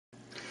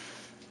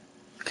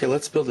Okay,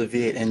 let's build a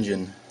V8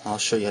 engine. I'll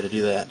show you how to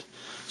do that.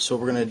 So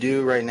what we're going to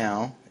do right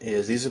now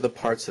is these are the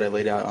parts that I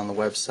laid out on the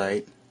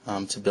website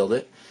to build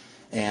it,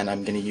 and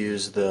I'm going to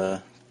use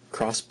the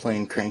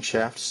crossplane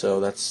crankshaft, so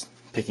that's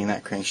picking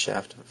that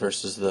crankshaft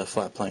versus the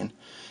flat plane.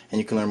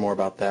 And you can learn more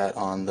about that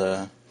on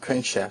the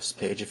crankshafts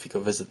page if you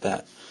go visit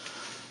that.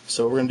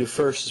 So what we're going to do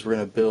first is we're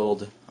going to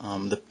build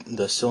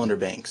the cylinder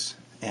banks,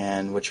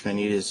 and what you're going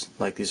to need is,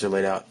 like these are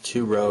laid out,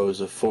 2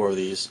 rows of 4 of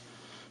these.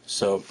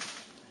 So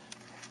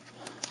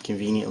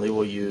conveniently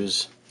we'll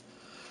use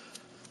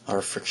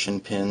our friction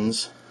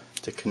pins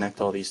to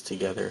connect all these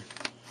together,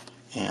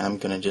 and I'm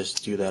going to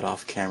just do that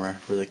off camera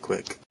really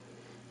quick.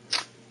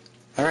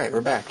 Alright,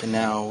 we're back, and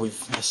now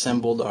we've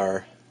assembled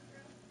our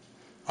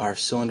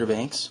cylinder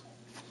banks,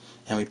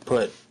 and we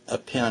put a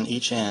pin on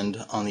each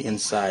end on the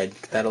inside.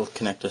 That'll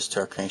connect us to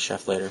our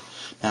crankshaft later.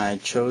 Now I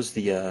chose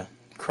the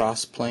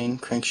cross plane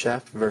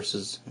crankshaft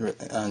versus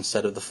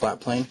instead of the flat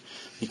plane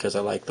because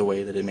I like the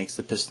way that it makes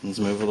the pistons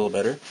move a little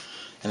better.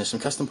 And there's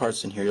some custom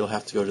parts in here. You'll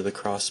have to go to the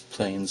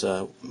Crossplane's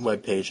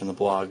webpage on the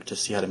blog to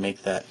see how to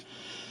make that.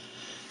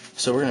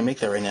 So we're going to make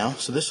that right now.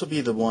 So this will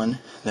be the one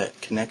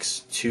that connects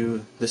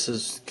to,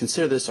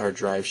 consider this our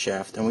drive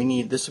shaft,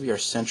 and this will be our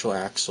central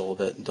axle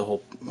that the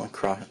whole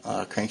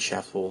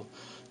crankshaft will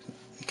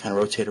kind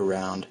of rotate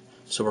around.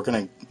 So we're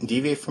going to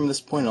deviate from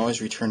this point and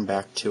always return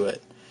back to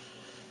it.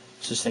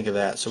 So just think of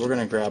that. So we're going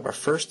to grab our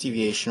first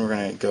deviation, we're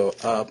going to go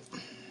up,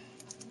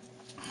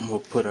 and we'll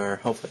put our,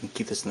 hopefully I can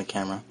keep this in the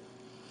camera.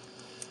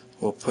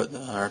 We'll put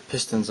our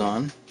pistons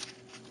on.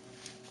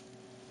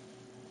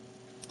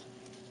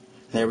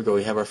 There we go,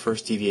 we have our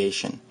first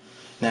deviation.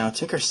 Now to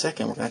take our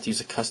second, we're going to have to use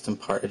a custom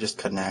part. I just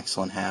cut an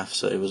axle in half,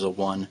 so it was a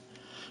 1.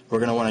 We're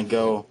going to want to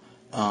go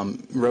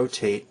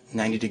rotate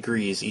 90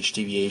 degrees each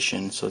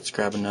deviation, so let's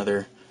grab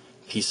another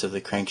piece of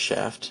the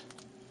crankshaft.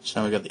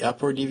 So now we've got the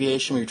upward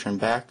deviation, we return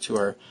back to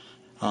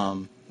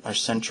our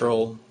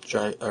central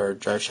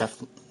drive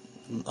shaft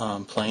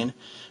plane.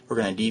 We're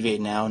going to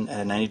deviate now at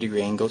a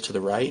 90-degree angle to the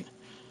right.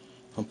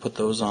 I'll put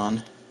those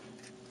on.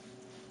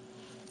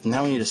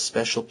 Now we need a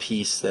special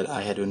piece that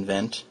I had to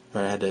invent,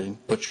 or I had to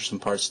butcher some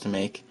parts to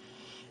make,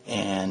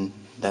 and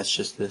that's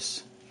just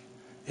this.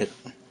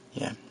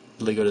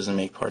 Lego doesn't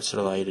make parts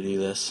that allow you to do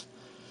this,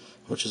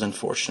 which is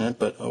unfortunate,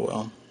 but oh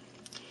well.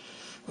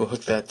 We'll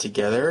hook that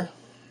together.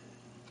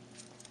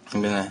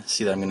 I'm gonna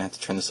have to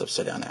turn this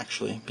upside down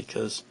actually,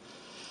 because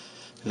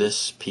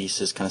this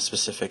piece is kind of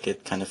specific.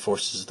 It kind of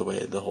forces the way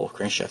the whole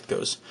crankshaft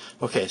goes.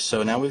 Okay,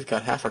 so now we've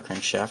got half our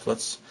crankshaft.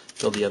 Let's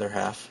build the other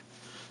half.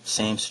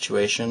 Same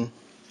situation.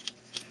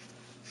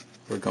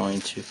 We're going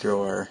to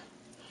throw our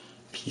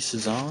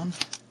pieces on.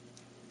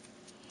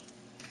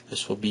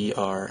 This will be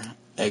our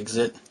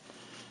exit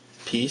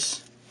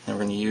piece, and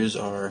we're going to use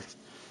our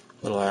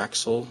little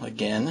axle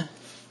again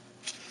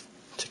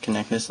to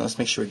connect this. And let's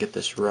make sure we get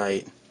this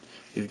right.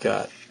 We've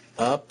got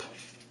up,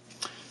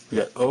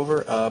 we've got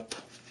over, up.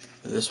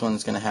 This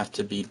one's going to have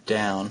to be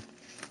down,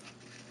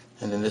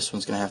 and then this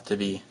one's going to have to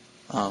be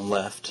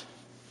left.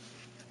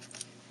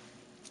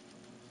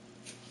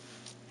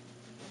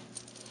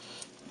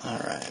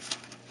 Alright,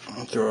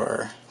 I'll throw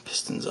our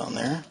pistons on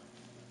there.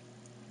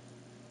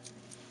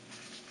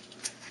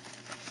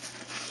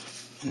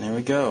 And there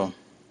we go.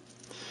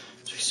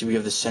 So you see we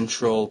have the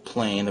central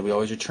plane that we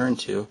always return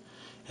to,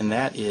 and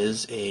that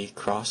is a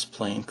cross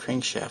plane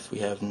crankshaft. We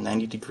have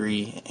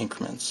 90-degree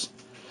increments.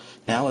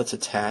 Now let's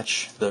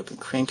attach the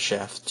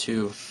crankshaft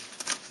to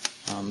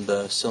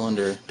the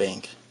cylinder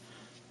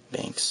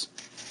banks.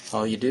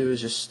 All you do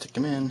is just stick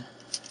them in.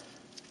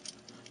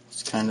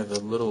 It's kind of a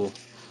little,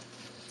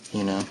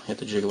 you have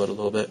to jiggle it a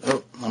little bit.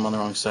 Oh, I'm on the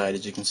wrong side.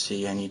 As you can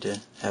see, I need to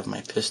have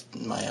my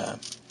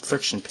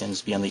friction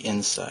pins be on the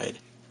inside.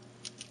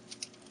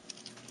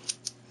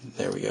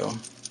 There we go.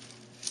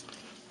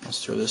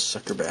 Let's throw this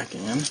sucker back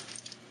in.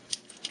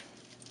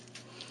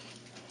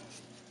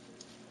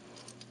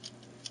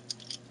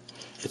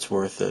 It's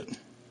worth it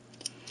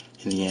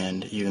in the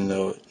end, even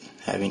though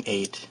having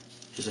 8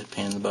 is a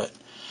pain in the butt.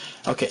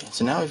 Okay,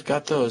 so now we've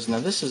got those. Now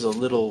this is a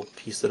little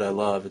piece that I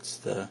love. It's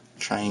the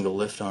triangle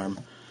lift arm,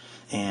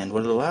 and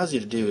what it allows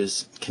you to do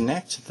is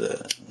connect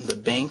the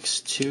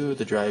banks to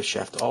the drive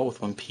shaft all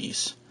with one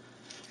piece.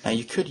 Now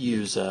you could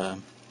use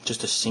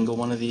just a single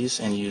one of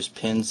these and use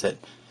pins that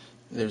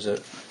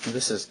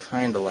this is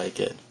kind of like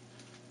it,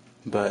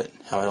 but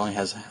how it only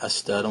has a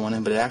stud on one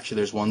end, but actually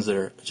there's ones that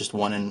are just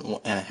 1 and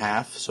a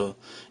half, so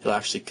it'll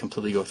actually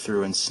completely go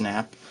through and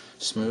snap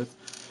smooth.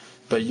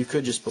 But you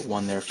could just put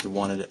one there if you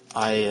wanted it.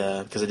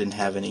 Because I didn't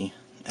have any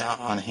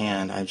on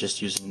hand, I'm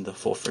just using the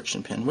full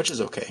friction pin, which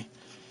is okay,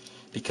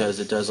 because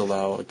it does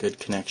allow a good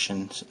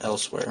connection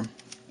elsewhere.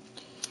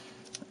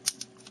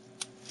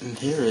 And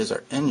here is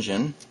our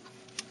engine.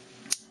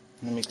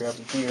 Let me grab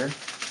the gear,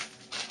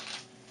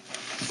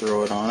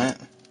 throw it on it,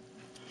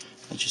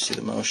 let you see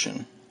the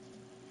motion.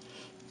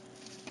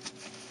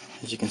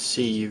 As you can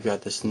see, you've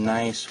got this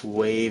nice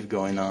wave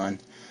going on,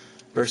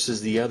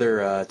 versus the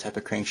other type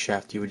of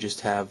crankshaft you would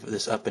just have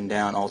this up and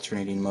down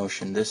alternating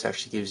motion. This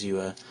actually gives you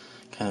a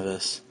kind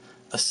of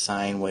a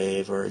sine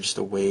wave or just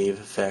a wave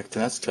effect,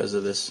 and that's because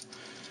of this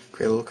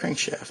great little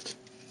crankshaft.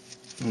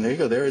 And there you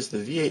go, there is the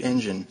V8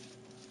 engine.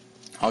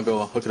 I'll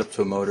go hook it up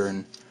to a motor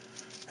and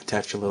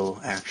attach a little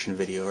action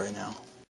video right now.